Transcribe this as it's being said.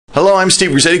Hello, I'm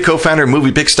Steve Rossetti, co-founder of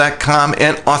MoviePix.com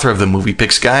and author of the Movie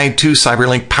Pix Guide to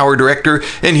CyberLink PowerDirector.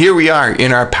 And here we are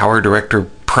in our PowerDirector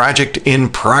project in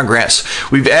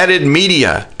progress. We've added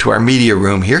media to our media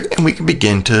room here, and we can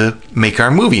begin to make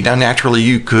our movie. Now, naturally,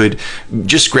 you could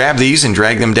just grab these and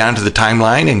drag them down to the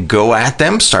timeline and go at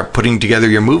them, start putting together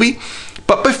your movie.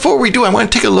 But before we do, I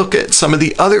want to take a look at some of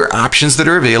the other options that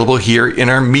are available here in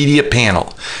our media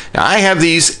panel. Now, I have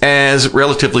these as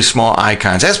relatively small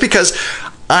icons. That's because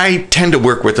I tend to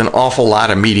work with an awful lot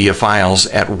of media files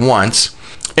at once,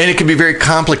 and it can be very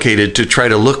complicated to try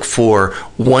to look for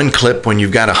one clip when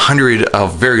you've got 100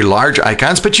 of very large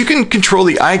icons. But you can control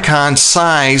the icon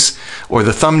size or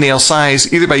the thumbnail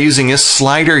size either by using this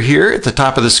slider here at the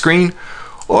top of the screen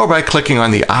or by clicking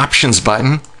on the options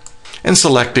button and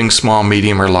selecting small,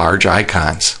 medium, or large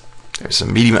icons. There's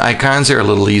some medium icons there, a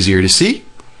little easier to see.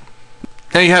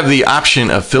 Now you have the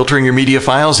option of filtering your media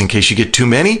files in case you get too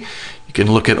many. You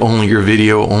can look at only your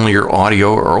video, only your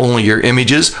audio, or only your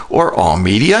images, or all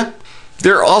media.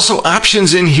 There are also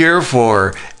options in here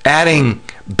for adding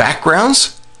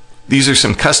backgrounds. These are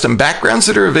some custom backgrounds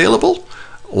that are available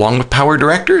along with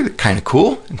PowerDirector. They're kind of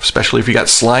cool, especially if you got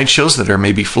slideshows that are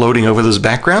maybe floating over those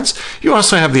backgrounds. You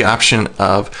also have the option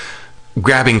of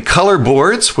grabbing color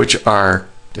boards, which are,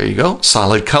 there you go,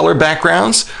 solid color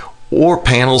backgrounds or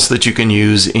panels that you can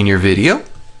use in your video.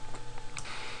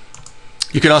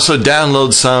 You can also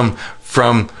download some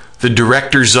from the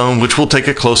Director Zone, which we'll take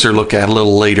a closer look at a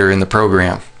little later in the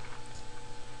program.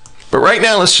 But right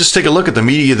now, let's just take a look at the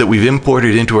media that we've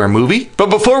imported into our movie. But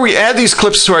before we add these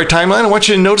clips to our timeline, I want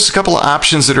you to notice a couple of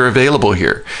options that are available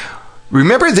here.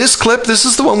 Remember this clip? This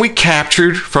is the one we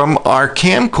captured from our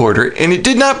camcorder, and it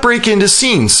did not break into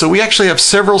scenes. So we actually have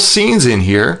several scenes in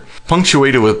here,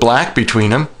 punctuated with black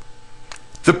between them.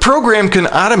 The program can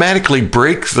automatically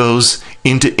break those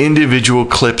into individual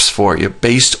clips for you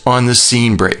based on the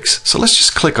scene breaks. So let's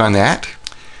just click on that.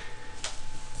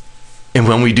 And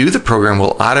when we do, the program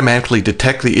will automatically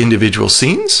detect the individual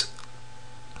scenes.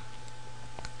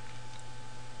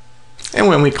 And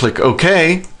when we click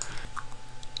OK,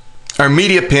 our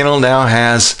media panel now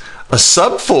has a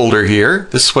subfolder here.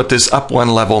 This is what this up one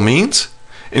level means.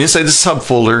 And inside the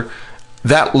subfolder,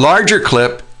 that larger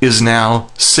clip is now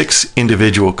 6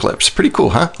 individual clips. Pretty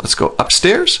cool, huh? Let's go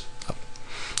upstairs.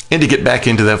 And to get back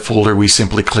into that folder, we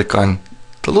simply click on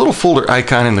the little folder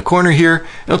icon in the corner here.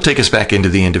 It'll take us back into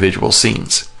the individual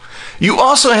scenes. You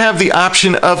also have the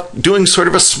option of doing sort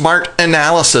of a smart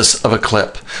analysis of a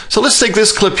clip. So let's take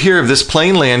this clip here of this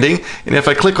plane landing, and if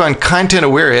I click on Content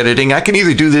Aware Editing, I can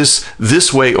either do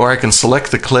this way, or I can select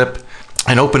the clip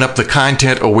and open up the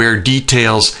Content Aware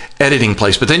Details editing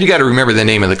place. But then you got to remember the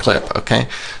name of the clip, okay?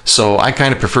 So I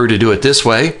kind of prefer to do it this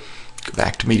way. Go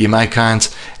back to Medium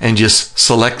Icons and just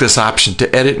select this option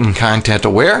to edit in Content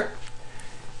Aware.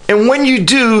 And when you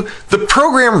do, the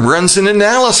program runs an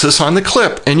analysis on the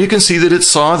clip, and you can see that it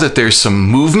saw that there's some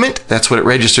movement. That's what it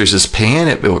registers as pan.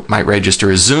 It might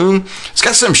register as zoom. It's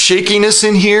got some shakiness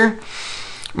in here.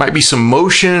 Might be some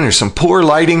motion or some poor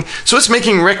lighting. So it's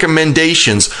making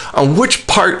recommendations on which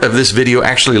part of this video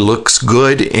actually looks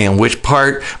good and which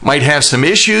part might have some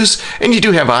issues. And you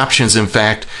do have options, in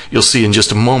fact, you'll see in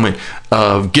just a moment,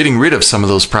 of getting rid of some of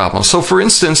those problems. So for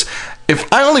instance, if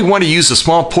I only want to use a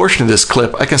small portion of this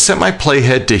clip, I can set my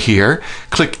playhead to here,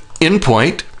 click in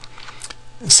point,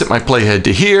 set my playhead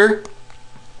to here,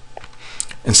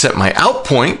 and set my out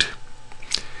point.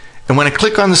 And when I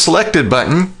click on the selected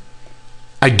button,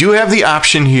 I do have the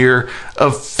option here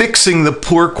of fixing the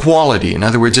poor quality. In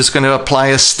other words, it's going to apply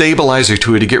a stabilizer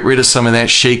to it to get rid of some of that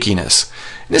shakiness.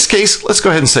 In this case, let's go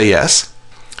ahead and say yes.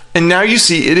 And now you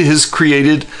see it has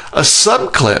created a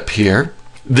subclip here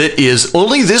that is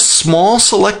only this small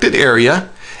selected area,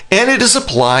 and it has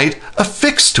applied a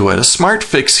fix to it, a smart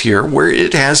fix here, where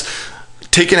it has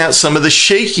taken out some of the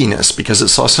shakiness because it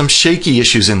saw some shaky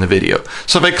issues in the video.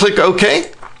 So if I click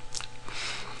OK,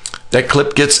 that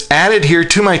clip gets added here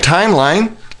to my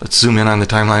timeline. Let's zoom in on the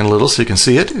timeline a little so you can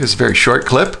see it. It's a very short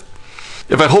clip.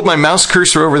 If I hold my mouse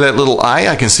cursor over that little eye,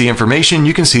 I can see information.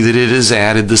 You can see that it has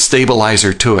added the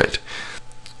stabilizer to it.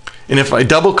 And if I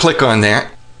double click on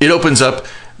that, it opens up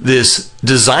this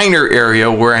designer area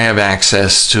where I have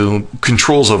access to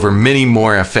controls over many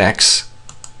more effects.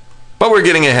 But we're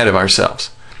getting ahead of ourselves.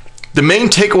 The main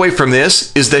takeaway from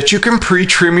this is that you can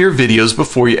pre-trim your videos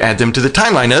before you add them to the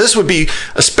timeline. Now, this would be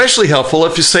especially helpful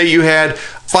if you say you had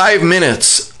 5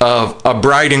 minutes of a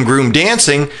bride and groom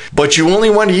dancing, but you only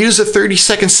want to use a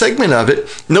 30-second segment of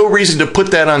it. No reason to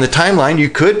put that on the timeline. You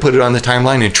could put it on the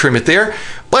timeline and trim it there,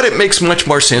 but it makes much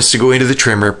more sense to go into the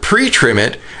trimmer, pre-trim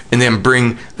it, and then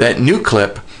bring that new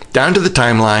clip down to the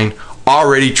timeline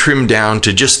already trimmed down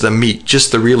to just the meat,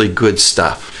 just the really good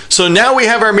stuff. So now we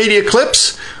have our media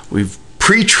clips. We've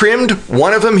pre-trimmed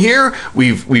one of them here.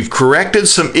 We've corrected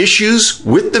some issues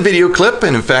with the video clip,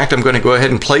 and in fact I'm going to go ahead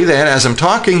and play that as I'm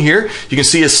talking here. You can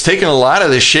see it's taken a lot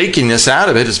of the shakiness out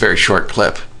of it. It's a very short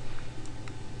clip.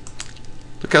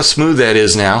 Look how smooth that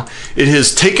is now. It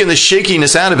has taken the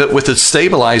shakiness out of it with its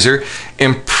stabilizer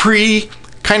and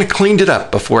kind of cleaned it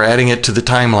up before adding it to the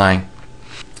timeline.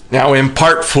 Now in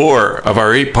part 4 of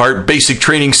our 8-part basic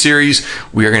training series,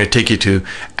 we are going to take you to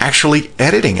actually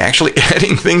adding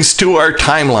things to our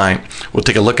timeline. We'll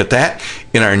take a look at that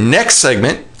in our next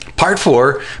segment, part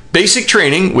 4, basic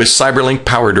training with CyberLink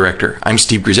PowerDirector. I'm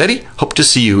Steve Grizzetti. Hope to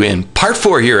see you in part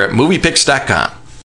 4 here at MoviePix.com.